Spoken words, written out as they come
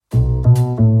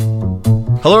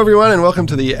Hello, everyone, and welcome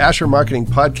to the Asher Marketing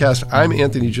Podcast. I'm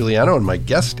Anthony Giuliano, and my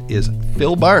guest is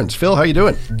Phil Barnes. Phil, how you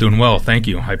doing? Doing well, thank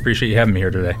you. I appreciate you having me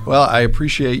here today. Well, I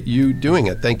appreciate you doing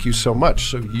it. Thank you so much.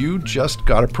 So you just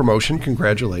got a promotion.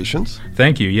 Congratulations.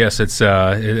 Thank you. Yes, it's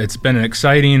been an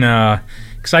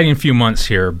exciting few months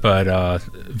here, but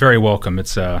very welcome.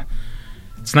 It's a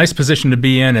nice position to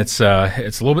be in. It's a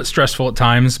little bit stressful at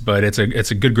times, but it's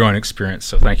a good growing experience.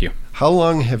 So thank you. How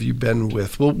long have you been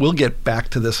with? We'll get back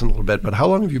to this in a little bit, but how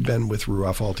long have you been with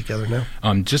Ruoff altogether now?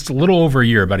 Just a little over a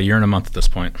year, about a year and a month at this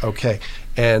point. Okay.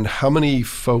 And how many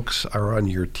folks are on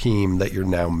your team that you're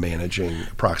now managing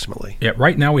approximately? Yeah,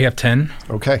 right now we have 10.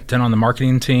 Okay. 10 on the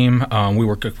marketing team. We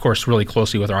work, of course, really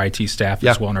closely with our IT staff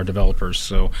as well and our developers.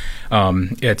 So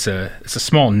it's a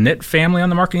small knit family on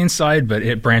the marketing side, but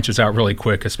it branches out really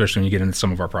quick, especially when you get into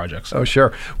some of our projects. Oh,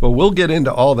 sure. Well, we'll get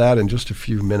into all that in just a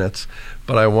few minutes,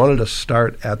 but I wanted to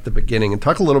start at the beginning and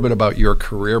talk a little bit about your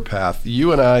career path.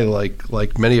 You and I,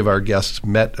 like many of our guests,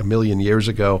 met a million years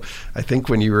ago, I think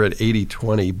when you were at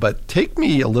 80/20, but take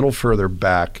me a little further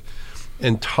back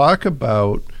and talk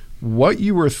about what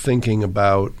you were thinking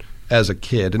about as a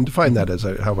kid, and define that as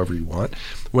however you want,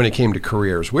 when it came to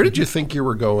careers. Where did you think you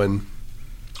were going?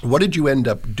 What did you end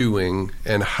up doing,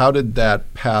 and how did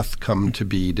that path come to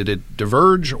be? Did it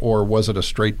diverge, or was it a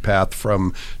straight path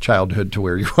from childhood to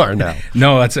where you are now?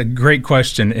 No, that's a great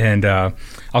question, and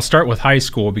I'll start with high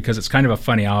school because it's kind of a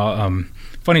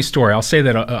funny story. I'll say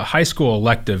that high school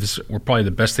electives were probably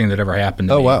the best thing that ever happened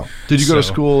to me. Oh, wow. Did you go to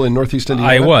school in Northeast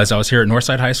Indiana? I was here at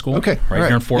Northside High School, right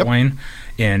here in Fort Wayne.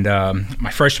 And my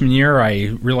freshman year,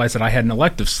 I realized that I had an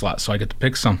elective slot, so I got to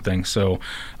pick something. So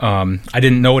I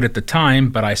didn't know it at the time,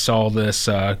 but I saw this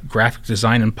graphic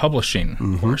design and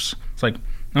publishing course. It's like,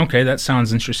 okay, that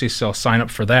sounds interesting, so I'll sign up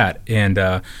for that. And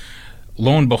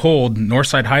lo and behold,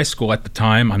 Northside High School at the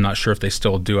time, I'm not sure if they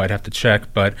still do, I'd have to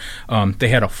check, but they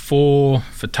had a full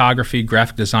photography,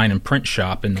 graphic design, and print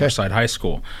shop in Northside High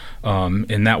School.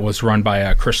 And that was run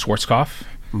by Chris Schwarzkopf.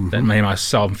 That name I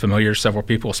saw familiar to several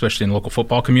people, especially in the local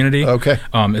football community. Okay.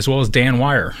 As well as Dan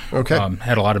Wire. Okay.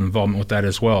 Had a lot of involvement with that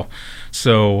as well.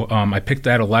 So I picked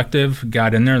that elective,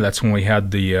 got in there. That's when we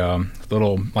had the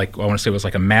little, like, I want to say it was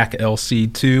like a Mac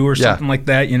LC2 or something like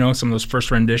that, some of those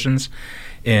first renditions.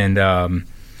 And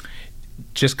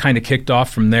just kind of kicked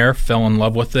off from there, fell in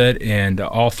love with it, and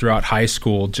all throughout high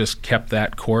school just kept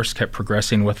that course, kept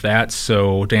progressing with that.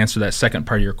 So to answer that second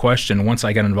part of your question, once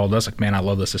I got involved, I was like, man, I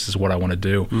love this. This is what I want to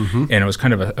do. And it was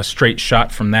kind of a straight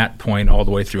shot from that point all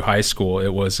the way through high school.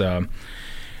 It was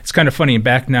it's kind of funny.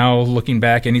 Back now, looking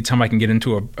back, anytime I can get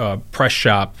into a press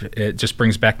shop, it just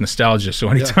brings back nostalgia. So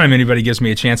anytime anybody gives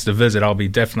me a chance to visit, I'll be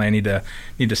definitely, I need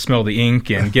to smell the ink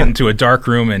and get into a dark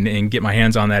room and get my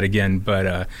hands on that again.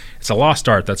 But it's a lost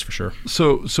art, that's for sure.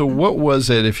 So what was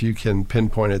it, if you can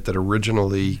pinpoint it, that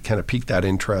originally kind of piqued that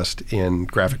interest in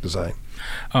graphic design?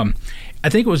 I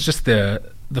think it was just the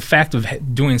fact of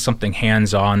doing something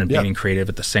hands-on and being creative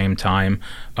at the same time.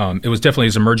 It was definitely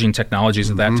as emerging technologies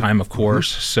at that time, of course.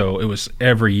 So it was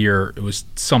every year it was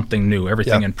something new.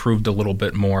 Everything improved a little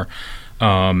bit more.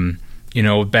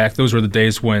 Back those were the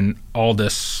days when all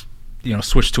this,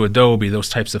 switched to Adobe, those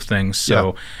types of things.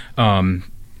 So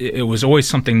it was always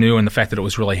something new, and the fact that it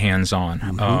was really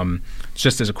hands-on.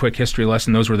 Just as a quick history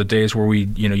lesson, those were the days where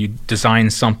you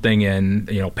design something in,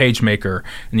 PageMaker,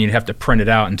 and you'd have to print it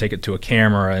out and take it to a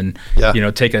camera and,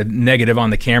 take a negative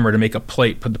on the camera to make a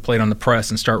plate, put the plate on the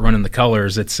press and start running the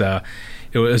colors. It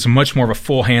was much more of a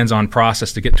full hands-on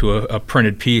process to get to a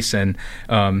printed piece, and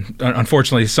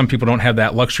unfortunately, some people don't have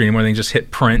that luxury anymore. They can just hit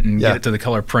print and get it to the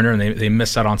color printer, and they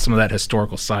miss out on some of that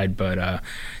historical side, but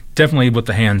definitely with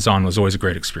the hands-on was always a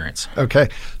great experience. Okay.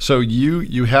 So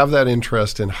you have that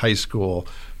interest in high school.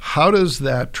 How does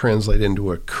that translate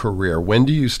into a career? When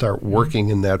do you start working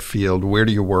in that field? Where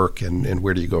do you work, and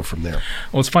where do you go from there?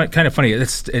 Well, it's kind of funny.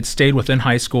 It stayed within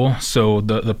high school. So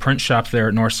the print shop there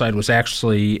at Northside was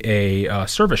actually a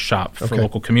service shop for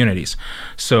local communities.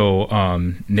 So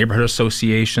neighborhood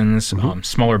associations,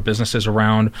 smaller businesses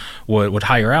around would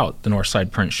hire out the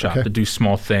Northside print shop to do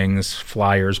small things,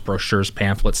 flyers, brochures,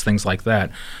 pamphlets, things like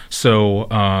that. So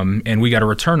and we got a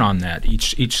return on that.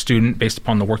 Each student, based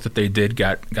upon the work that they did,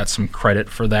 got some credit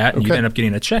for that, and you end up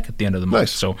getting a check at the end of the month.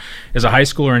 Nice. So as a high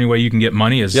schooler, any way you can get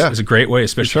money is a great way,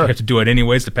 especially if you have to do it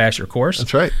anyways to pass your course.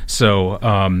 That's right. So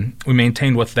we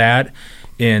maintained with that.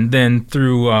 And then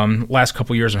through last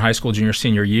couple years in high school, junior,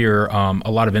 senior year,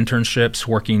 a lot of internships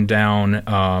working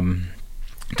downtown.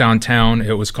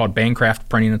 It was called Bancraft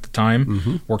Printing at the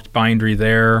time. Worked bindery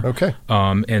there.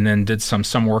 And then did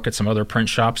some work at some other print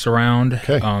shops around.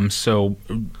 So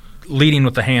leading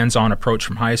with the hands-on approach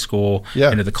from high school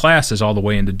into the classes, all the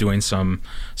way into doing some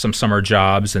summer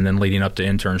jobs, and then leading up to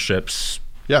internships.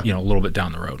 A little bit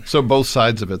down the road. So both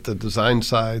sides of it, the design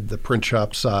side, the print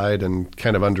shop side, and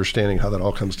kind of understanding how that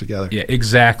all comes together. Yeah,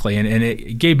 exactly. And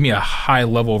it gave me a high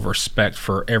level of respect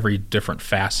for every different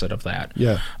facet of that.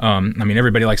 Yeah. I mean,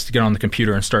 everybody likes to get on the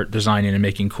computer and start designing and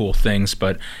making cool things,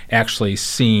 but actually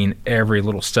seeing every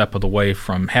little step of the way,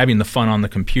 from having the fun on the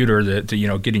computer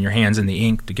to getting your hands in the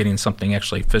ink, to getting something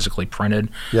actually physically printed.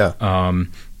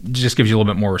 Just gives you a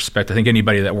little bit more respect. I think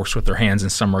anybody that works with their hands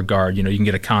in some regard, you can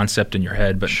get a concept in your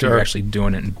head, but until you're actually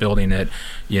doing it and building it,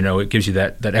 it gives you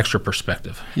that extra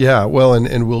perspective. Yeah, well,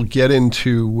 and we'll get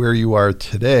into where you are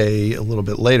today a little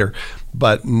bit later,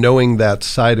 but knowing that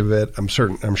side of it, I'm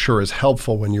sure is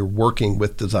helpful when you're working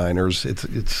with designers.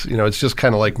 It's just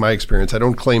kind of like my experience. I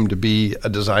don't claim to be a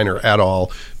designer at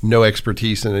all, no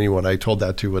expertise, and anyone I told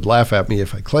that to would laugh at me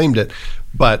if I claimed it.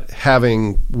 But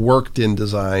having worked in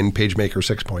design, PageMaker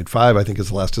 6.5, I think is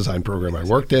the last design program I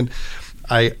worked in,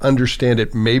 I understand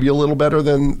it maybe a little better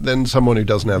than someone who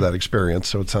doesn't have that experience.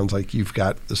 So it sounds like you've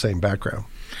got the same background.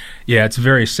 Yeah, it's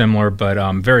very similar, but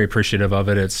I'm very appreciative of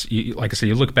it. It's like I said,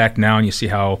 you look back now and you see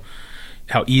how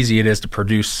easy it is to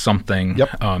produce something,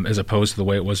 as opposed to the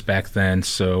way it was back then.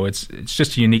 So it's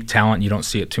just a unique talent. You don't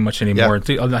see it too much anymore.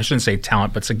 I shouldn't say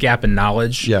talent, but it's a gap in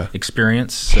knowledge,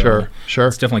 experience. So sure.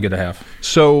 It's definitely good to have.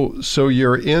 So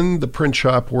you're in the print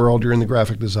shop world, you're in the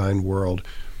graphic design world.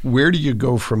 Where do you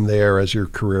go from there as your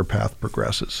career path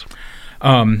progresses?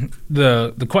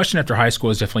 The question after high school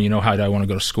is definitely, how do I want to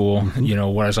go to school?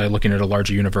 Was I looking at a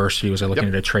larger university? Was I looking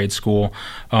at a trade school?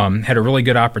 Had a really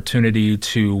good opportunity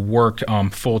to work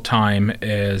full-time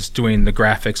as doing the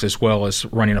graphics as well as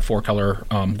running a 4-color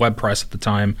web press at the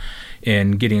time,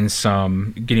 and getting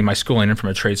my schooling in from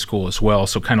a trade school as well.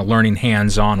 So kind of learning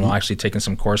hands-on while actually taking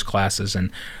some course classes, and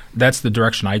that's the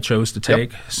direction I chose to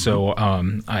take. So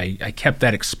I kept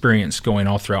that experience going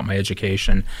all throughout my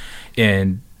education.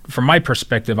 And from my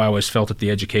perspective, I always felt that the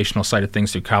educational side of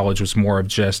things through college was more of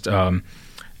just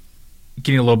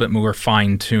getting a little bit more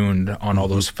fine-tuned on all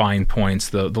those fine points.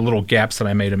 The little gaps that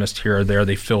I may have missed here or there,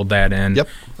 they filled that in.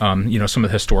 Some of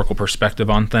the historical perspective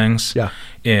on things.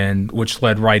 And which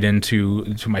led right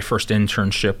into my first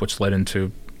internship, which led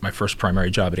into my first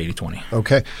primary job at 80/20.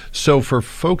 Okay. So for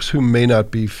folks who may not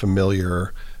be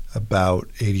familiar about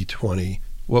 80/20,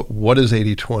 what is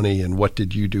 80/20 and what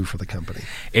did you do for the company?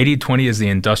 80/20 is the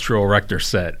industrial erector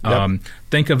set.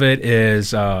 Think of it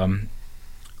as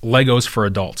Legos for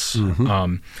adults.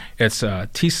 It's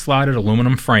T-slotted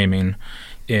aluminum framing,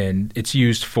 and it's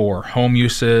used for home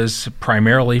uses,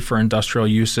 primarily for industrial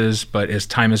uses, but as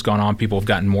time has gone on, people have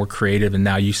gotten more creative, and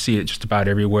now you see it just about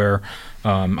everywhere.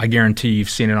 I guarantee you've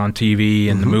seen it on TV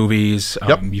and the movies.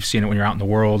 You've seen it when you're out in the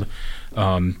world.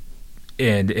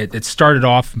 And it started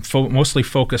off mostly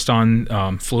focused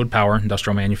on fluid power,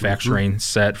 industrial manufacturing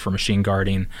set for machine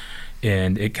guarding,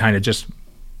 and it kind of just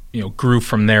grew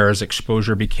from there as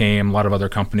exposure became. A lot of other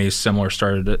companies similar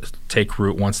started to take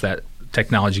root once that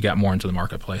technology got more into the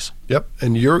marketplace.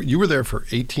 And you were there for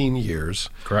 18 years.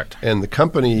 Correct. And the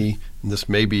company, and this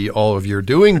may be all of your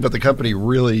doing, but the company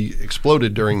really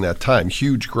exploded during that time.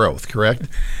 Huge growth, correct?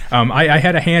 I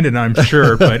had a hand in it, I'm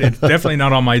sure, but it's definitely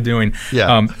not all my doing.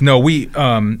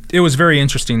 It was a very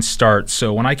interesting start.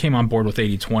 So when I came on board with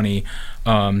 80/20,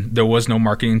 there was no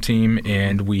marketing team,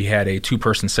 and we had a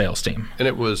 2-person sales team. And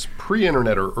it was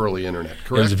pre-internet or early internet,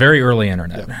 correct? It was very early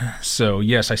internet. So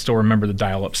yes, I still remember the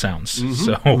dial-up sounds.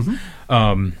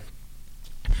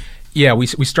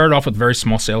 We started off with a very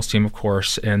small sales team, of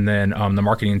course, and then the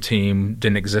marketing team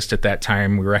didn't exist at that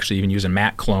time. We were actually even using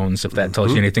Mac clones, if that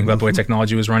tells you anything about the way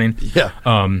technology was running.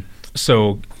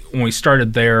 So when we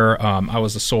started there, I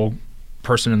was the sole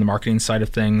person in the marketing side of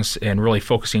things and really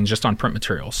focusing just on print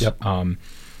materials.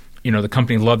 The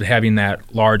company loved having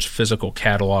that large physical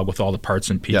catalog with all the parts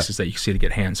and pieces that you see to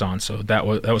get hands on. So that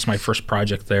was my first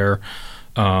project there.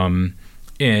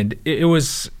 And it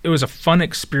was a fun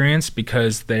experience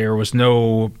because there was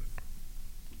no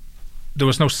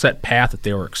set path that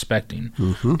they were expecting.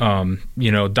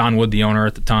 Don Wood, the owner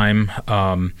at the time,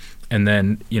 and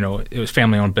then it was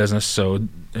family-owned business, so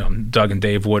Doug and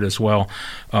Dave Wood as well.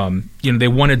 They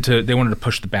wanted to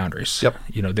push the boundaries.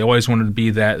 They always wanted to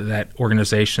be that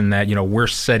organization that we're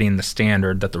setting the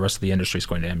standard that the rest of the industry is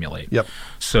going to emulate.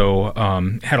 So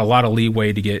had a lot of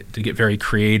leeway to get very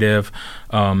creative,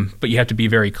 but you have to be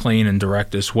very clean and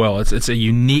direct as well. It's a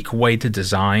unique way to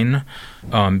design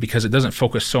because it doesn't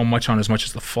focus so much on as much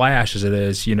as the flash as it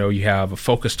is. You have a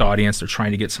focused audience. They're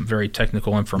trying to get some very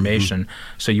technical information,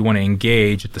 so you want to to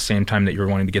engage at the same time that you're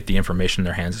wanting to get the information in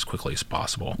their hands as quickly as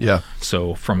possible. Yeah.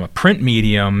 So from a print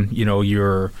medium,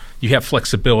 you have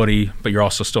flexibility, but you're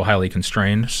also still highly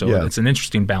constrained. So it's an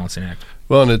interesting balancing act.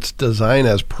 Well, and it's design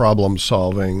as problem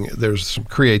solving. There's some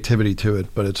creativity to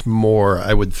it, but it's more,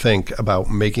 I would think, about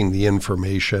making the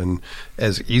information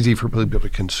as easy for people to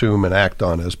consume and act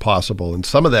on as possible. And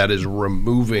some of that is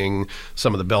removing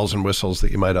some of the bells and whistles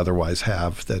that you might otherwise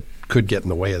have that could get in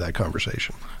the way of that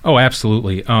conversation. Oh,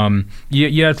 absolutely.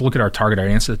 You have to look at our target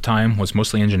audience at the time was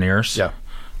mostly engineers. Yeah.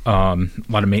 A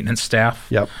lot of maintenance staff.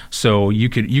 Yep. So you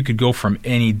could go from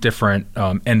any different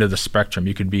end of the spectrum.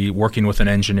 You could be working with an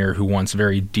engineer who wants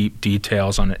very deep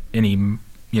details on any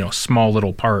small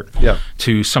little part,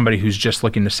 to somebody who's just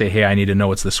looking to say, hey, I need to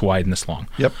know it's this wide and this long.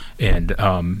 Yep.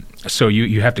 And so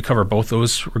you have to cover both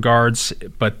those regards,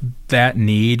 but that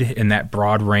need in that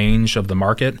broad range of the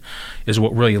market is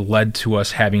what really led to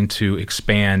us having to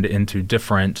expand into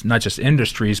different, not just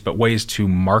industries, but ways to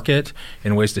market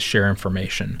and ways to share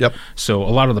information. Yep. So a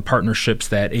lot of the partnerships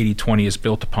that 80/20 is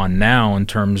built upon now in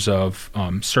terms of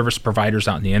service providers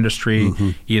out in the industry,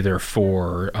 either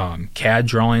for CAD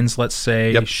drawings, let's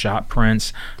say, shop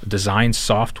prints, design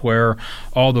software,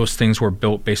 all those things were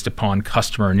built based upon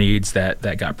customer needs that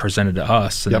got presented to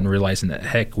us, and then realizing that,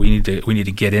 heck, we need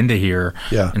to get into here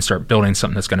and start building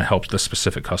something that's going to help the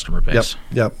specific customer base.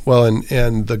 Yep. Well,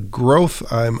 and the growth,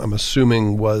 I'm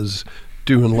assuming, was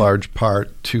due in large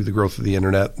part to the growth of the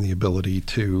internet and the ability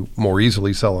to more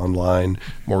easily sell online,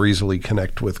 more easily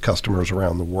connect with customers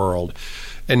around the world.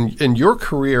 And your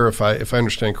career, if I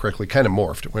understand correctly, kind of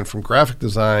morphed. It went from graphic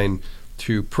design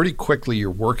to pretty quickly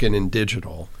you're working in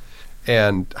digital.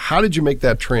 And how did you make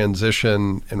that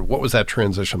transition, and what was that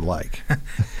transition like?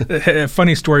 A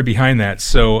funny story behind that.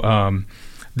 So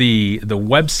the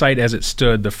website as it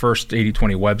stood, the first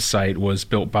 80/20 website, was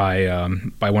built by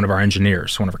one of our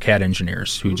engineers, one of our CAD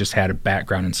engineers, who just had a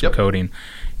background in some coding.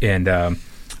 And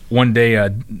one day,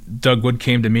 Doug Wood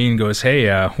came to me and goes,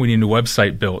 hey, we need a new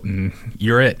website built, and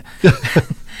you're it.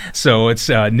 So it's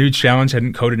a new challenge. I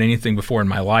hadn't coded anything before in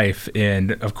my life.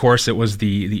 And, of course, it was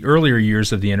the earlier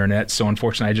years of the internet. So,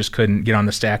 unfortunately, I just couldn't get on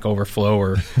the Stack Overflow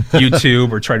or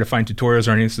YouTube or try to find tutorials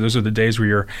or anything. So those are the days where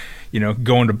you're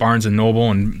going to Barnes & Noble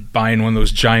and buying one of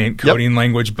those giant coding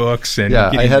language books. And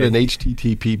I had an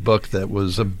HTTP book that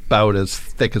was about as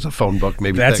thick as a phone book,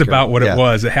 maybe That's thicker. about what it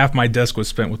was. Half my desk was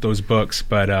spent with those books.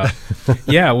 But,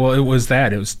 well, it was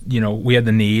that. It was, we had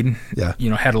the need.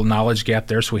 Had a knowledge gap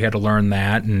there, so we had to learn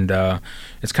that. And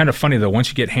it's kind of funny, though, once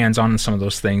you get hands-on in some of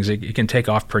those things, it can take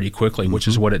off pretty quickly, which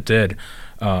is what it did.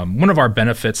 One of our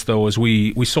benefits, though, is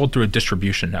we sold through a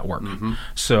distribution network.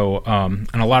 So,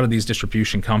 and a lot of these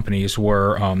distribution companies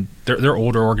were, they're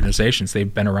older organizations.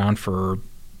 They've been around for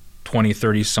 20,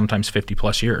 30, sometimes 50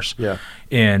 plus years.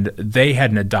 And they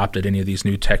hadn't adopted any of these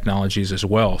new technologies as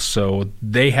well. So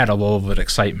they had a level of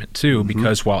excitement, too,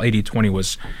 because while 80/20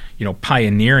 was,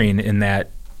 pioneering in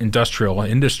that industrial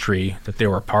industry that they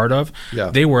were a part of,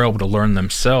 they were able to learn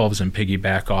themselves and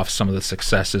piggyback off some of the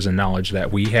successes and knowledge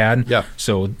that we had.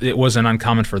 So it wasn't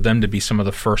uncommon for them to be some of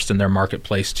the first in their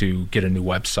marketplace to get a new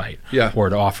website or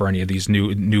to offer any of these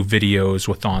new videos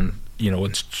with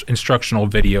instructional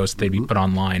videos that they'd be put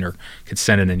online, or could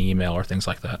send in an email or things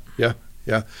like that.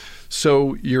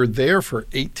 So you're there for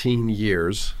 18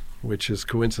 years, which is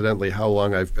coincidentally how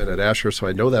long I've been at Asher, so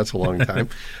I know that's a long time.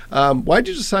 Why'd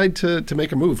you decide to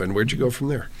make a move, and where'd you go from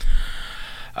there?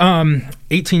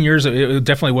 18 years, it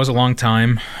definitely was a long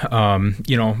time.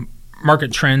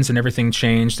 Market trends and everything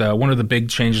changed. One of the big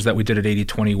changes that we did at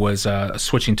 80/20 was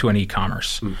switching to an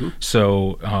e-commerce.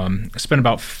 So I spent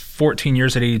about 14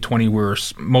 years at 80/20. We were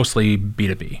mostly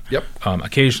B2B.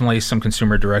 Occasionally some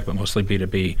consumer direct, but mostly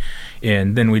B2B.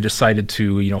 And then we decided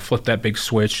to flip that big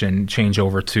switch and change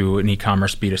over to an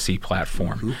e-commerce B2C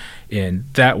platform. And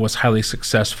that was highly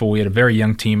successful. We had a very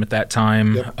young team at that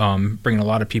time, bringing a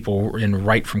lot of people in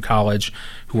right from college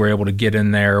who were able to get in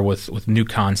there with new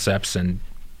concepts and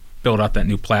build out that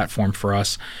new platform for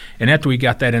us. And after we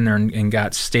got that in there and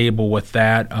got stable with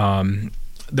that,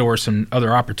 there were some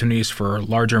other opportunities for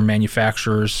larger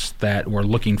manufacturers that were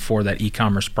looking for that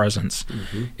e-commerce presence.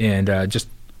 And just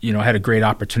had a great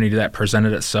opportunity that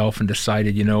presented itself, and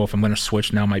decided, if I'm going to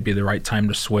switch, now might be the right time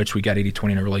to switch. We got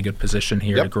 80/20 in a really good position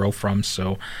here to grow from,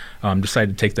 so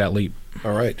decided to take that leap.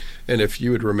 All right. And if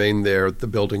you had remained there, the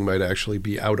building might actually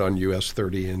be out on US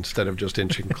 30 instead of just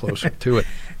inching closer to it.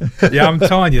 Yeah, I'm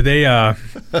telling you,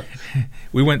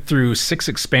 we went through 6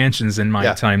 expansions in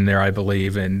my time there, I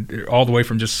believe, and all the way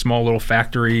from just small little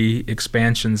factory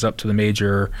expansions up to the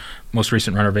major, most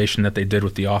recent renovation that they did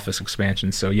with the office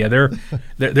expansion. So yeah,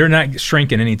 they're not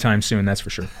shrinking anytime soon, that's for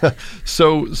sure.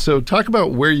 So talk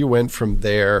about where you went from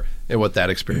there and what that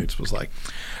experience was like.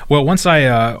 Well, once I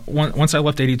left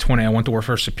 80/20, I went to work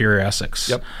for Superior Essex.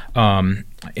 Yep.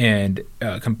 And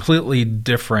a completely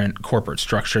different corporate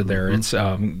structure there. It's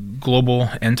global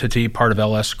entity, part of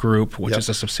LS Group, which is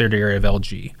a subsidiary of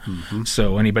LG.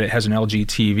 So anybody that has an LG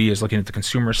TV is looking at the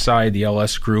consumer side. The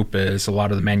LS Group is a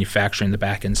lot of the manufacturing, the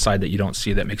back end side that you don't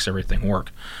see that makes everything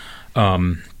work.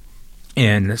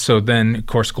 And so then, of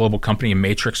course, global company and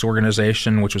matrix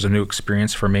organization, which was a new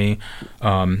experience for me.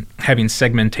 Having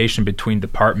segmentation between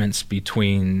departments,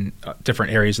 between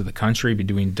different areas of the country,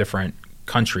 between different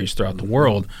countries throughout the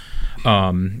world.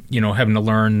 Having to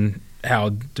learn how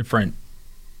different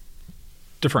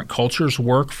cultures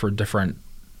work for different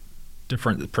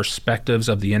perspectives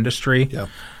of the industry. Yeah.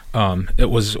 It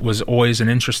was always an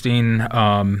interesting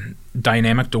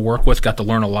dynamic to work with. Got to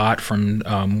learn a lot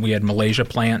from, we had Malaysia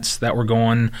plants that were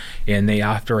going, and they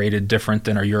operated different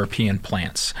than our European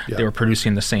plants. Yeah. They were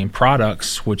producing the same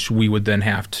products, which we would then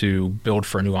have to build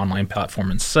for a new online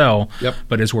platform and sell. Yep.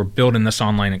 But as we're building this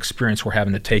online experience, we're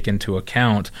having to take into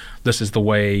account this is the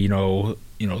way,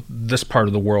 this part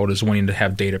of the world is wanting to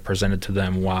have data presented to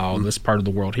them, while this part of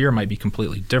the world here might be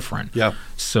completely different. Yeah.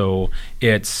 So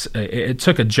it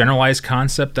took a generalized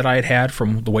concept that I had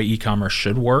from the way e-commerce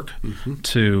should work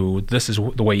to this is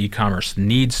the way e-commerce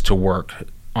needs to work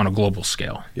on a global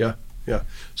scale. Yeah, yeah.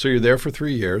 So you're there for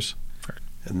 3 years. Correct.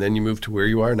 And then you move to where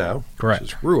you are now. Correct.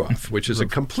 Which is Ruoff, which is a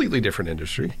completely different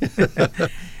industry.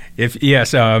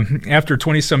 After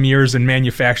 20-some years in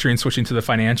manufacturing, switching to the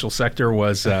financial sector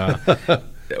was a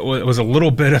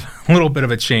little bit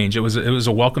of a change. It was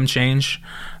a welcome change.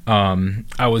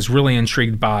 I was really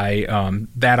intrigued by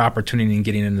that opportunity and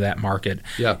getting into that market.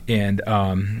 Yeah. And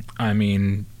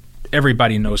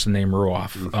everybody knows the name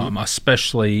Ruoff,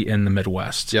 especially in the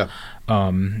Midwest. Yeah.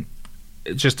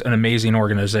 Just an amazing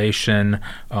organization,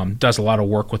 does a lot of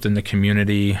work within the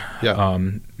community,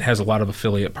 has a lot of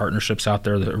affiliate partnerships out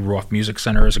there. The Ruoff Music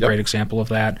Center is a great example of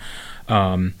that.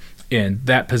 And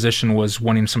that position was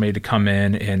wanting somebody to come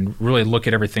in and really look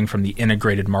at everything from the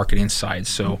integrated marketing side.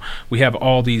 So we have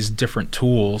all these different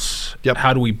tools. Yep.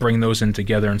 How do we bring those in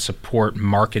together and support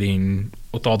marketing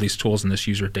with all these tools and this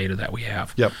user data that we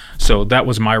have? Yep. So that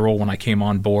was my role when I came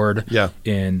on board. Yeah.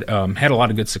 And had a lot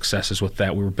of good successes with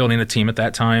that. We were building a team at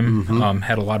that time,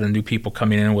 had a lot of new people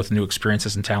coming in with new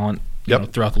experiences and talent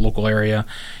throughout the local area,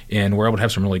 and we're able to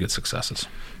have some really good successes.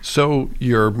 So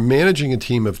you're managing a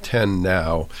team of 10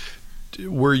 now.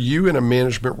 Were you in a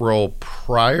management role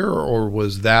prior, or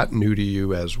was that new to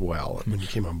you as well when you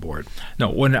came on board? No,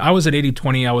 when I was at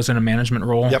 80/20, I was in a management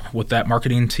role with that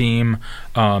marketing team.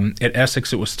 At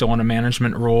Essex, it was still in a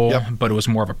management role, but it was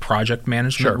more of a project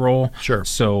management role. Sure.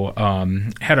 So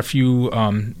had a few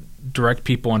direct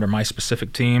people under my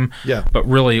specific team, but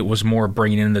really it was more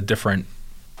bringing in the different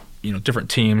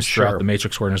teams throughout the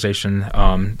matrix organization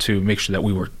to make sure that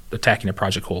we were attacking a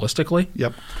project holistically.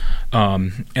 Yep.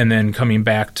 And then coming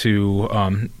back to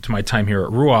my time here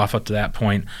at Ruoff up to that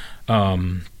point,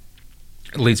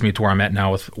 it leads me to where I'm at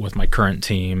now with my current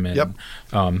team, and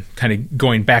kind of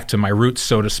going back to my roots,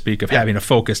 so to speak, of having a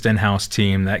focused in-house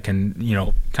team that can,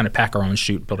 kind of pack our own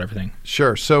chute, build everything.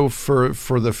 Sure. So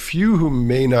for the few who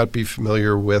may not be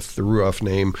familiar with the Ruoff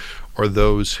name, or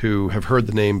those who have heard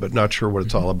the name but not sure what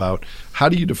it's all about, how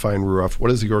do you define Ruoff? What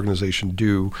does the organization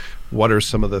do? What are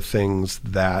some of the things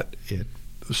that it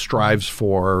strives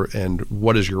for, and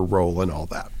what is your role in all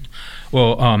that?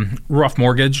 Well, Ruoff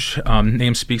Mortgage,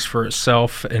 name speaks for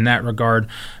itself in that regard,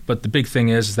 but the big thing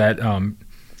is that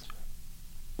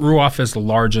Ruoff is the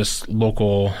largest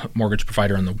local mortgage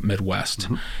provider in the Midwest,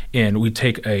 and we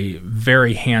take a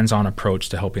very hands-on approach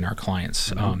to helping our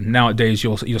clients. Nowadays,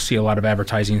 you'll see a lot of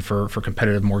advertising for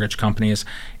competitive mortgage companies,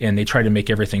 and they try to make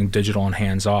everything digital and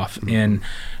hands-off. And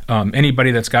anybody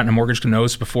that's gotten a mortgage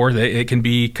knows before that it can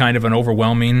be kind of an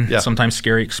overwhelming, sometimes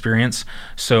scary experience.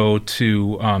 So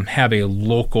to have a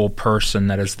local person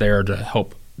that is there to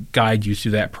help guide you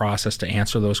through that process to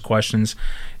answer those questions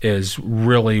is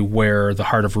really where the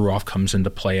heart of Ruoff comes into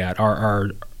play at.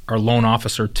 Our loan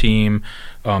officer team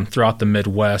throughout the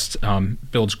Midwest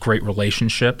builds great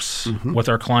relationships with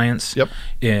our clients,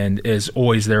 and is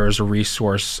always there as a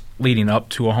resource leading up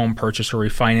to a home purchase or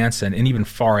refinance, and even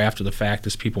far after the fact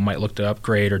as people might look to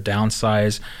upgrade or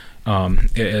downsize.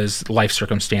 as life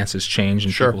circumstances change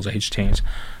and Sure. people's age change.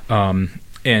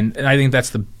 And I think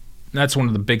that's one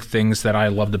of the big things that I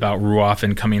loved about Ruoff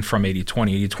and coming from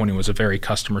 80/20. 80/20 was a very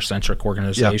customer-centric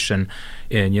organization,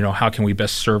 and how can we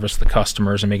best service the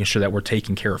customers and making sure that we're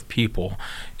taking care of people.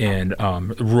 And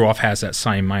Ruoff has that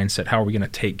same mindset. How are we going to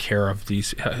take care of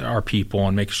our people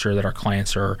and make sure that our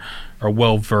clients are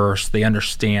well versed, they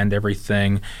understand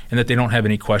everything, and that they don't have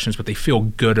any questions, but they feel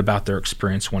good about their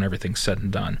experience when everything's said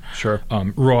and done. Sure.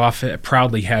 Ruoff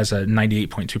proudly has a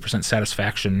 98.2%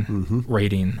 satisfaction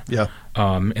rating. Yeah.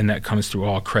 And that comes through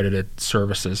all accredited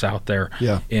services out there.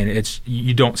 Yeah. And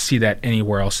you don't see that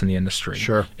anywhere else in the industry.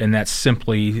 Sure. And that's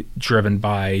simply driven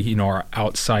by, our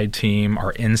outside team,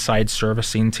 our inside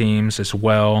servicing teams as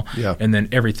well. Yeah. And then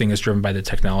everything is driven by the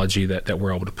technology that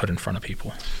we're able to put in front of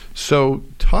people. So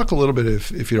talk a little bit,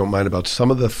 if you don't mind, about some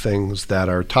of the things that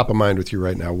are top of mind with you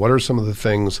right now. What are some of the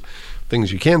things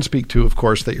you can speak to, of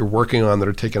course, that you're working on that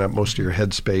are taking up most of your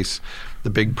headspace, the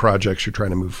big projects you're trying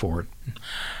to move forward?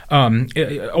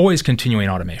 Always continuing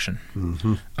automation.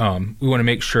 Mm-hmm. We want to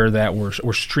make sure that we're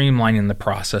streamlining the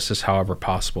processes however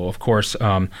possible. Of course,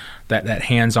 that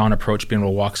hands-on approach, being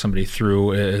able to walk somebody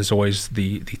through, is always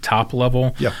the top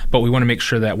level. Yeah. But we want to make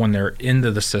sure that when they're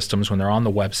into the systems, when they're on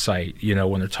the website,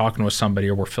 when they're talking with somebody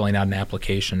or we're filling out an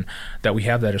application, that we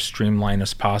have that as streamlined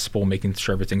as possible, making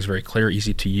sure everything's very clear,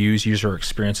 easy to use. User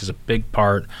experience is a big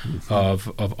part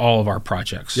of all of our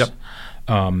projects. Yep.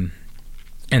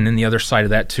 And then the other side of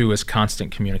that, too, is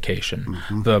constant communication.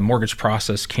 Mm-hmm. The mortgage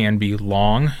process can be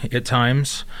long at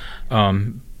times,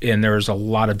 and there's a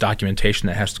lot of documentation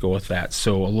that has to go with that.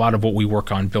 So a lot of what we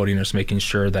work on building is making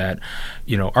sure that,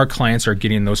 our clients are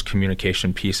getting those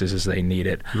communication pieces as they need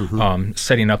it. Mm-hmm.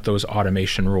 Setting up those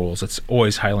automation rules. It's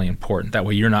always highly important. That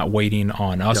way you're not waiting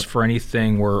on us for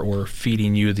anything. We're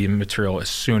feeding you the material as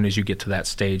soon as you get to that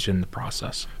stage in the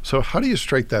process. So how do you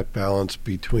strike that balance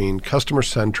between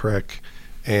customer-centric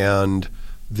and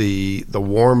the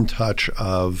warm touch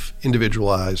of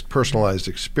individualized, personalized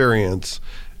experience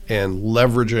and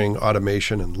leveraging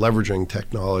automation and leveraging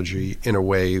technology in a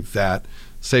way that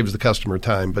saves the customer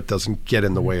time but doesn't get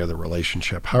in the way of the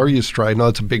relationship? How are you striking? No,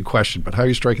 that's a big question, but how are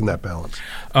you striking that balance?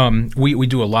 We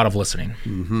do a lot of listening.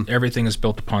 Mm-hmm. Everything is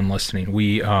built upon listening.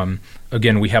 We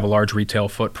again, we have a large retail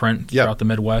footprint throughout the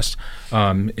Midwest,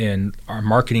 and our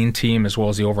marketing team as well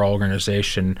as the overall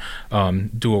organization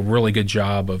do a really good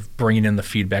job of bringing in the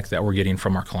feedback that we're getting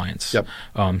from our clients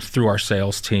through our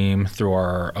sales team, through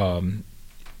our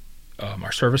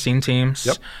servicing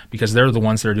teams, because they're the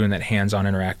ones that are doing that hands-on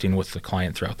interacting with the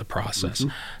client throughout the process. Mm-hmm.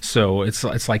 So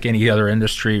it's like any other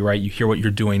industry, right? You hear what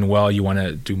you're doing well, you want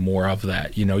to do more of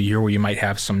that. You hear where you might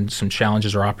have some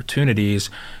challenges or opportunities,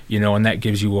 and that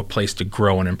gives you a place to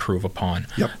grow and improve upon.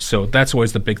 Yep. So that's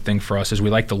always the big thing for us, is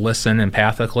we like to listen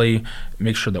empathically,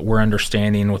 make sure that we're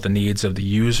understanding what the needs of the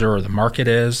user or the market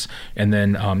is, and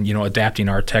then adapting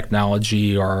our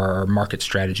technology or our market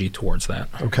strategy towards that.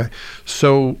 Okay.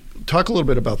 So talk a little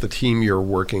bit about the team you're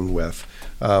working with.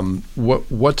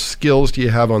 What skills do you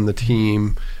have on the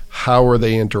team? How are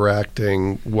they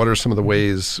interacting? What are some of the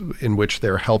ways in which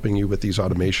they're helping you with these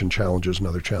automation challenges and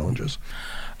other challenges?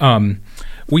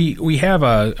 We have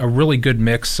a really good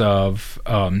mix of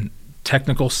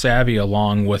technical savvy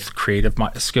along with creative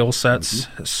skill sets.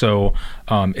 Mm-hmm. So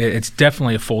it's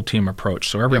definitely a full team approach.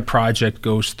 So every project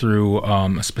goes through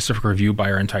a specific review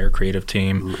by our entire creative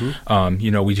team.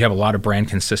 Mm-hmm. We have a lot of brand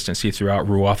consistency throughout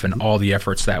Ruoff and all the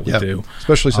efforts that we do.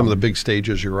 Especially some of the big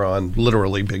stages you're on,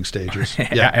 literally big stages.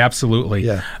 Absolutely.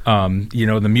 Yeah.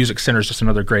 The Music Center is just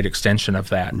another great extension of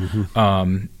that.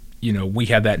 Mm-hmm. We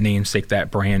have that namesake,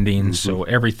 that branding, mm-hmm. so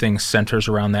everything centers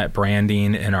around that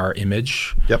branding and our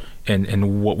image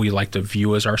and what we like to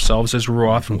view as ourselves as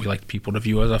Ruoff, mm-hmm. and we like people to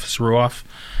view us as Ruoff.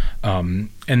 And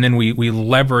then we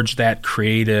leverage that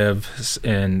creative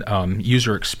and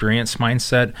user experience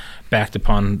mindset backed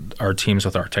upon our teams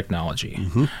with our technology.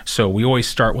 Mm-hmm. So we always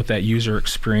start with that user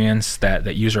experience,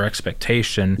 that user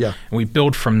expectation, and we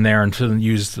build from there and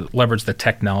leverage the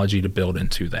technology to build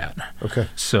into that. Okay.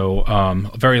 So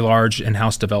a very large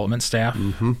in-house development staff,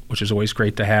 mm-hmm. which is always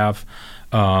great to have.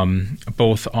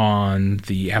 Both on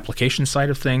the application side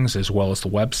of things as well as the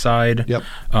web side. Yep.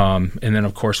 And then,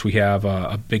 of course, we have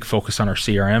a big focus on our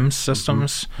CRM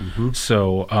systems. Mm-hmm.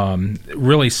 So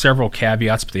really several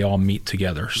caveats, but they all meet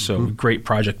together. So great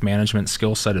project management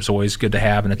skill set is always good to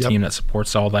have, and a team that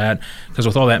supports all that. Because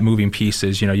with all that moving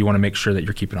pieces, you want to make sure that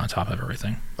you're keeping on top of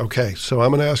everything. Okay, so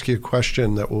I'm going to ask you a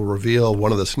question that will reveal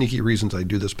one of the sneaky reasons I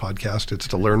do this podcast. It's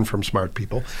to learn from smart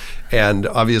people. And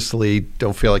obviously,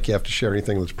 don't feel like you have to share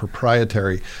anything that's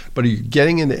proprietary. But are you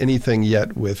getting into anything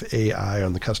yet with AI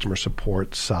on the customer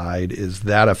support side? Is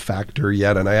that a factor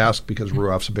yet? And I ask because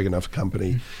Ruoff's a big enough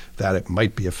company that it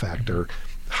might be a factor.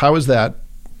 How is that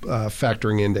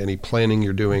factoring into any planning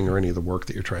you're doing or any of the work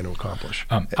that you're trying to accomplish?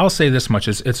 I'll say this much: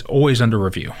 it's always under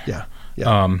review. Yeah.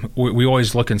 We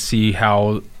always look and see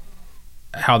how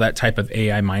that type of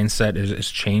AI mindset is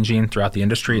changing throughout the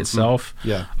industry itself,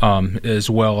 as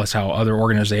well as how other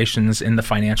organizations in the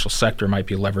financial sector might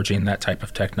be leveraging that type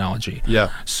of technology. Yeah.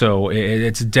 So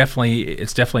it's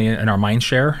definitely in our mind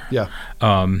share. Yeah.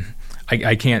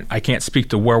 I can't speak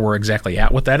to where we're exactly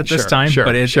at with that at this time,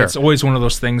 but it's always one of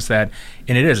those things that,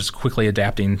 and it's quickly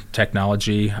adapting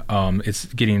technology. It's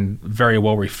getting very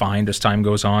well refined as time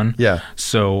goes on. Yeah.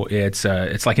 So it's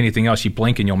like anything else. You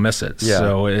blink and you'll miss it. Yeah.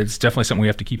 So it's definitely something we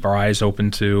have to keep our eyes open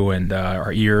to, and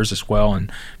our ears as well, and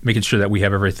making sure that we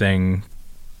have everything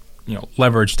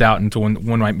leveraged out into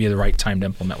when might be the right time to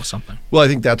implement with something. Well, I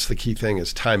think that's the key thing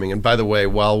is timing. And by the way,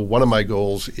 while one of my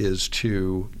goals is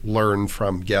to learn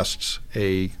from guests,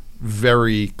 a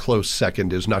very close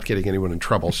second is not getting anyone in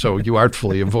trouble. So you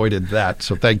artfully avoided that.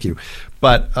 So thank you.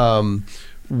 But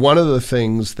one of the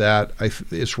things that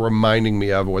is reminding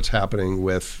me of what's happening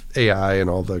with AI and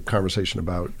all the conversation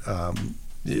about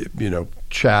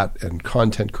chat and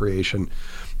content creation,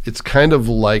 it's kind of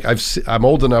like I'm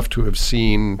old enough to have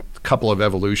seen couple of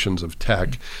evolutions of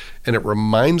tech, and it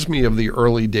reminds me of the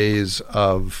early days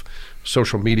of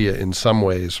social media in some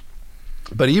ways,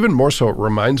 but even more so it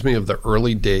reminds me of the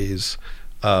early days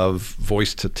of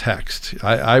voice to text.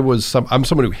 I'm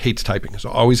someone who hates typing, so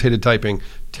always hated typing,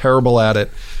 terrible at it,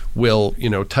 will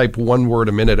type one word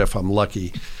a minute if I'm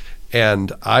lucky,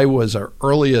 and I was an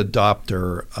early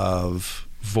adopter of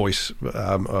voice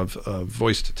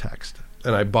to text.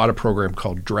 And I bought a program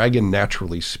called Dragon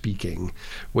Naturally Speaking,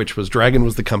 which was Dragon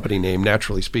was the company name,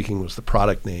 Naturally Speaking was the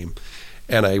product name.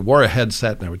 And I wore a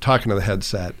headset and I would talk into the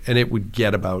headset and it would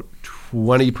get about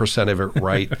 20% of it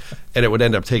right and it would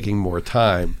end up taking more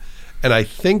time. And I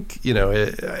think,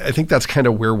 I think that's kind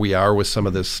of where we are with some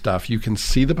of this stuff. You can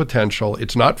see the potential.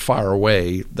 It's not far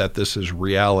away that this is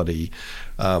reality.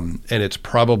 And it's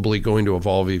probably going to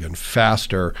evolve even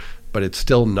faster, but it's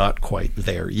still not quite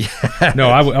there yet. No,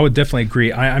 I would definitely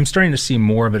agree. I'm starting to see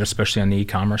more of it, especially on the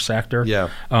e-commerce sector. Yeah.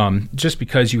 Just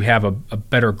because you have a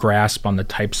better grasp on the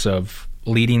types of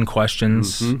leading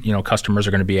questions, customers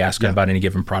are going to be asking about any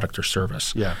given product or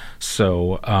service. Yeah.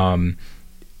 So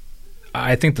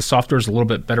I think the software is a little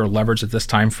bit better leveraged at this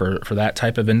time for that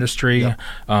type of industry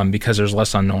because there's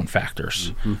less unknown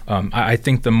factors. I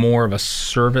think the more of a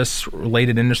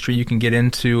service-related industry you can get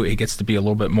into, it gets to be a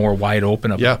little bit more wide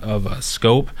open of a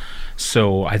scope.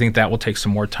 So I think that will take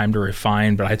some more time to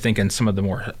refine. But I think in some of the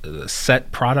more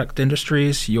set product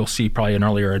industries, you'll see probably an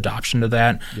earlier adoption to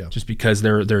that just because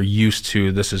they're used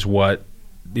to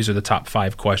these are the top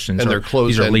 5 questions. And they're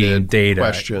closed-ended these are leading data.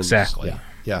 questions. Exactly.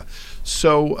 Yeah.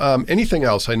 So anything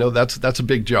else? I know that's a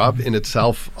big job in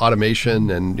itself,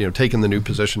 automation and taking the new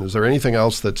position. Is there anything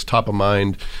else that's top of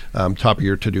mind, top of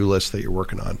your to-do list that you're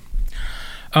working on?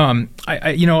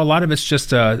 A lot of it's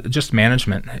just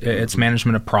management. It's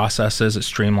management of processes.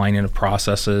 It's streamlining of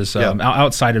processes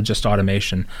outside of just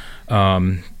automation.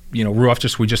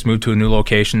 Ruoff we just moved to a new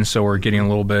location, so we're getting a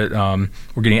little bit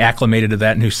we're getting acclimated to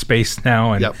that new space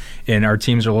now, and our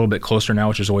teams are a little bit closer now,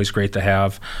 which is always great to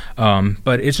have.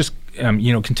 But it's just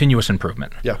continuous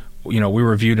improvement. Yeah. We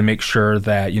review to make sure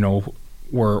that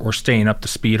we're staying up to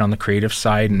speed on the creative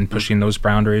side and pushing those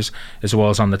boundaries, as well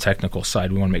as on the technical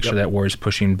side. We want to make sure that we're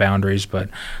pushing boundaries, but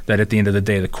that at the end of the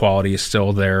day, the quality is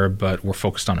still there, but we're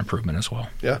focused on improvement as well.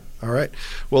 Yeah. All right.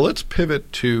 Well, let's pivot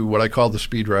to what I call the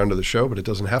speed round of the show, but it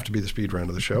doesn't have to be the speed round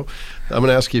of the show. I'm going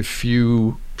to ask you a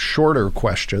few shorter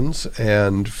questions,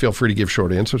 and feel free to give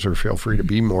short answers or feel free to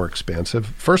be more expansive.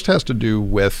 First has to do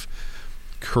with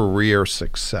career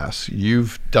success.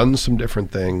 You've done some different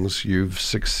things. You've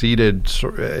succeeded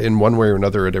in one way or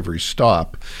another at every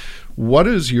stop. What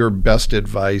is your best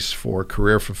advice for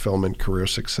career fulfillment, career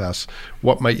success?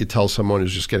 What might you tell someone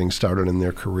who's just getting started in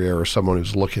their career or someone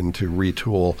who's looking to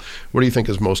retool? What do you think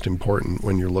is most important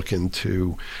when you're looking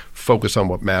to focus on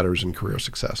what matters in career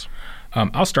success?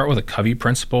 I'll start with a Covey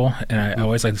principle, and I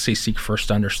always like to say seek first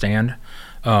to understand.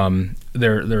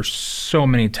 There's so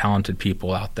many talented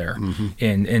people out there,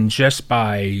 and just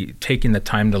by taking the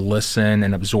time to listen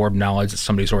and absorb knowledge that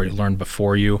somebody's already learned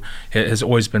before you has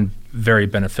always been very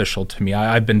beneficial to me.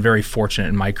 I've been very fortunate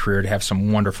in my career to have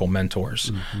some wonderful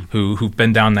mentors who've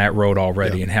been down that road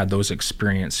already and had those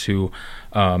experience who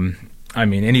I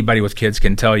mean, anybody with kids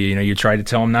can tell you, you try to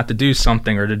tell them not to do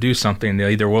something or to do something.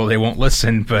 They either will, they won't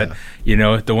listen. But,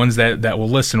 the ones that will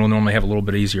listen will normally have a little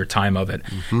bit easier time of it.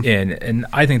 And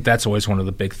I think that's always one of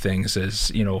the big things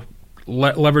is,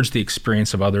 leverage the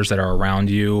experience of others that are around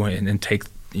you and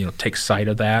take sight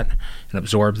of that and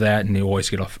absorb that, and you always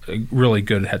get a really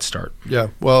good head start. Yeah,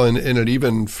 well, and it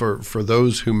even for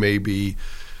those who may be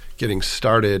getting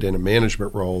started in a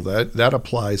management role, that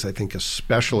applies, I think,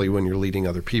 especially when you're leading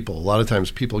other people. A lot of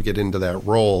times people get into that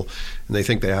role and they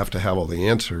think they have to have all the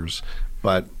answers.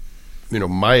 But,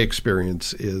 my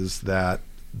experience is that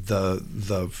the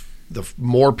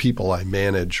more people I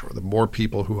manage, or the more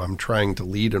people who I'm trying to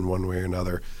lead in one way or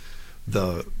another,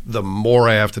 the more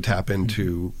I have to tap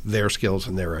into their skills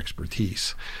and their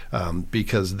expertise,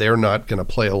 because they're not going to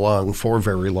play along for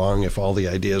very long if all the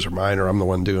ideas are mine or I'm the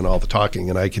one doing all the talking,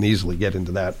 and I can easily get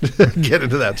into that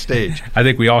stage. I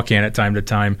think we all can at time to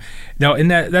time. Now,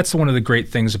 and that's one of the great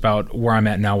things about where I'm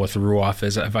at now with Ruoff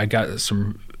is I got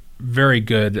some very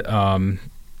good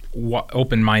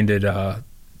open-minded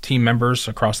team members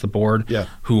across the board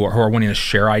who are wanting to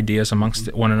share ideas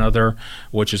amongst one another,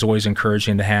 which is always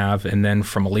encouraging to have. And then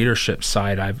from a leadership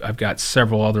side, I've got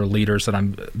several other leaders that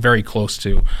I'm very close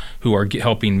to who are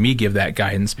helping me give that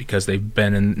guidance because they've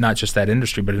been in not just that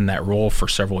industry, but in that role for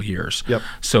several years.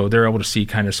 So they're able to see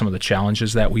kind of some of the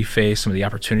challenges that we face, some of the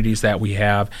opportunities that we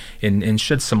have, and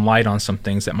shed some light on some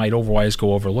things that might otherwise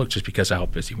go overlooked just because of how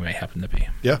busy we may happen to be.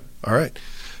 Yeah, all right.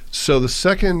 So the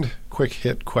second quick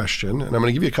hit question, and I'm going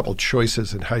to give you a couple of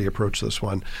choices in how you approach this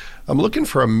one. I'm looking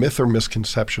for a myth or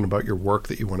misconception about your work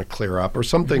that you want to clear up, or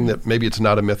something that maybe it's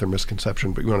not a myth or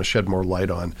misconception, but you want to shed more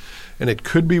light on. And it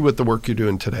could be with the work you're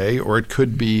doing today, or it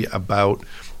could be about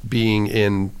being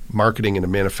in marketing in a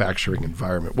manufacturing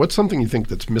environment. What's something you think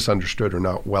that's misunderstood or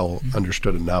not well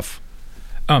understood enough?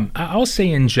 I'll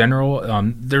say in general,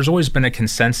 there's always been a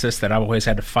consensus that I've always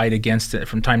had to fight against it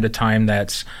from time to time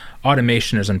that's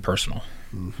automation is impersonal.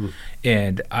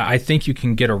 And I think you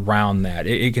can get around that.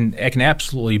 It can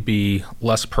absolutely be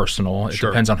less personal. It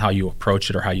depends on how you approach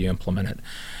it or how you implement it.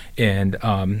 And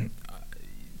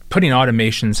putting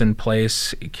automations in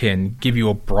place can give you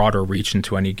a broader reach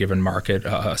into any given market,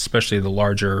 especially the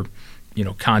larger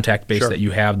contact base that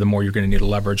you have, the more you're going to need to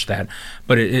leverage that.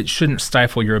 But it shouldn't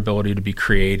stifle your ability to be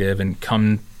creative and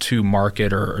come to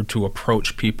market or to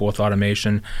approach people with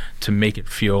automation to make it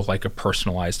feel like a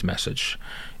personalized message.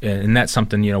 And that's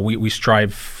something, we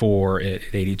strive for at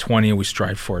 80/20, we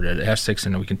strive for it at Essex,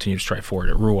 and we continue to strive for it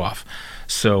at Ruoff.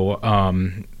 So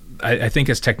I think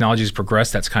as technology has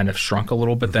progressed, that's kind of shrunk a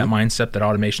little bit, that mindset that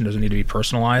automation doesn't need to be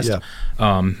personalized.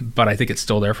 But I think it's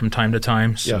still there from time to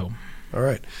time. So. All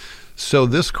right. So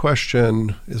this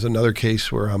question is another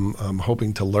case where I'm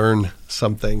hoping to learn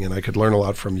something, and I could learn a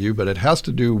lot from you, but it has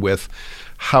to do with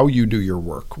how you do your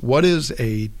work. What is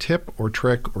a tip or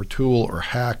trick or tool or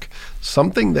hack,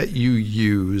 something that you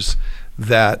use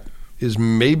that is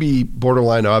maybe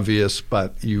borderline obvious,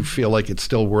 but you feel like it's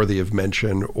still worthy of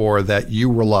mention, or that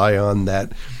you rely on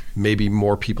that maybe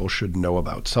more people should know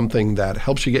about, something that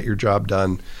helps you get your job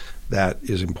done that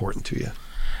is important to you?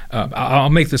 I'll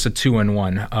make this a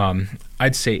 2-in-1.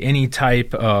 I'd say any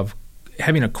type of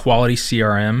having a quality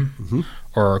CRM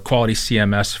or a quality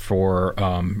CMS for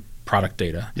product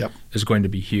data is going to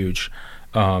be huge.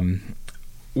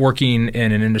 Working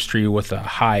in an industry with a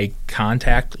high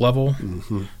contact level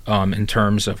in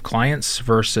terms of clients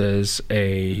versus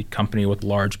a company with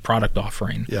large product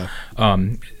offering.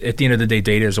 At the end of the day,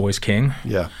 data is always king.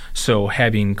 So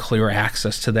having clear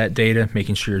access to that data,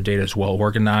 making sure your data is well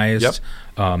organized,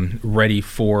 ready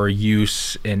for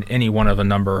use in any one of a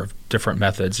number of different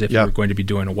methods. If you're going to be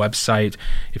doing a website,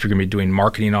 if you're going to be doing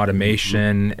marketing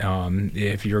automation,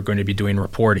 if you're going to be doing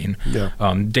reporting,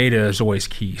 data is always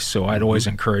key. So I'd always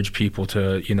encourage people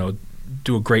to,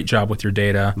 do a great job with your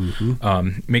data.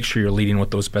 Make sure you're leading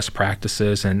with those best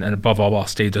practices, and above all,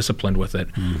 stay disciplined with it.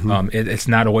 It's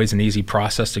not always an easy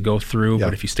process to go through,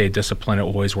 but if you stay disciplined, it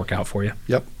will always work out for you.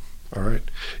 All right.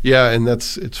 Yeah, and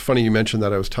it's funny you mentioned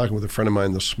that. I was talking with a friend of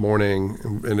mine this morning,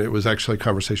 and it was actually a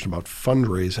conversation about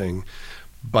fundraising,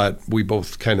 but we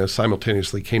both kind of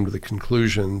simultaneously came to the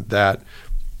conclusion that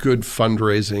good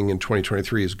fundraising in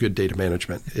 2023 is good data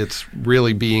management. It's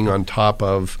really being on top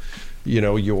of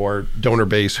your donor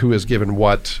base, who has given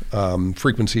what,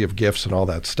 frequency of gifts and all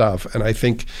that stuff. And I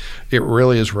think it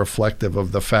really is reflective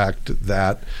of the fact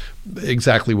that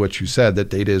exactly what you said, that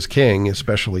data is king,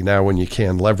 especially now when you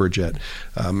can leverage it.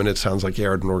 And it sounds like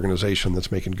you're an organization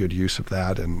that's making good use of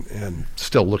that and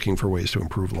still looking for ways to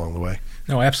improve along the way.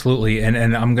 No, absolutely,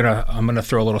 and I'm gonna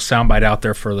throw a little soundbite out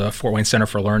there for the Fort Wayne Center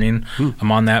for Learning.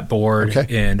 I'm on that board,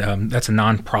 and that's a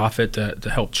nonprofit to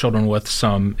help children with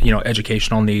some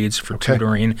educational needs for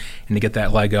tutoring and to get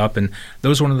that leg up. And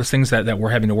those are one of the things that we're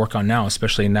having to work on now,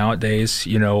 especially nowadays.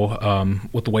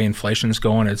 With the way inflation's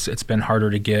going, it's been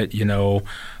harder to get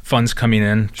funds coming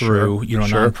in through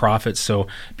nonprofits. So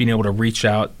being able to reach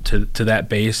out to that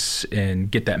base and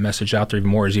get that message out there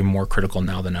even more critical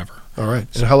now than ever. All right.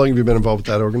 And how long have you been involved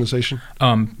with that organization?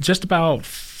 Just about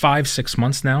 5-6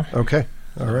 months now. Okay.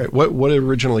 All right. What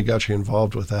originally got you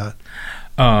involved with that?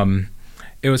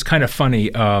 It was kind of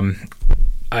funny.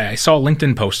 I saw a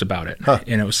LinkedIn post about it,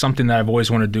 and it was something that I've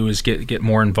always wanted to do is get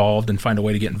more involved and find a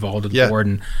way to get involved with the board.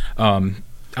 And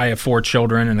I have 4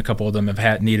 children, and a couple of them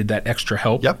have needed that extra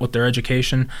help with their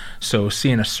education. So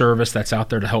seeing a service that's out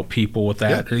there to help people with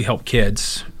that, to help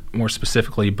kids more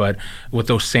specifically, but with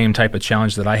those same type of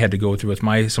challenge that I had to go through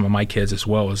with some of my kids as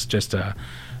well, is just a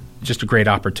great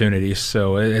opportunity.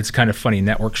 So it's kind of funny.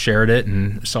 Network shared it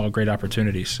and saw a great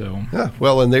opportunity. So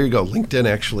well, and there you go. LinkedIn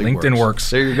actually works.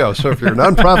 There you go. So if you're a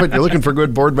nonprofit, you're looking for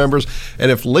good board members,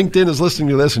 and if LinkedIn is listening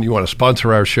to this and you want to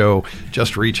sponsor our show,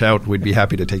 just reach out. We'd be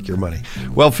happy to take your money.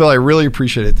 Well, Phil, I really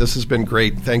appreciate it. This has been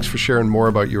great. Thanks for sharing more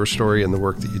about your story and the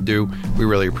work that you do. We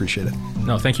really appreciate it.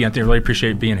 No, thank you, Anthony. I really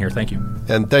appreciate being here. Thank you.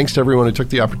 And thanks to everyone who took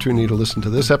the opportunity to listen to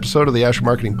this episode of the Asher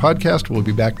Marketing Podcast. We'll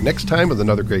be back next time with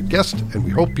another great guest, and we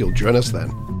hope you'll join us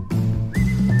then.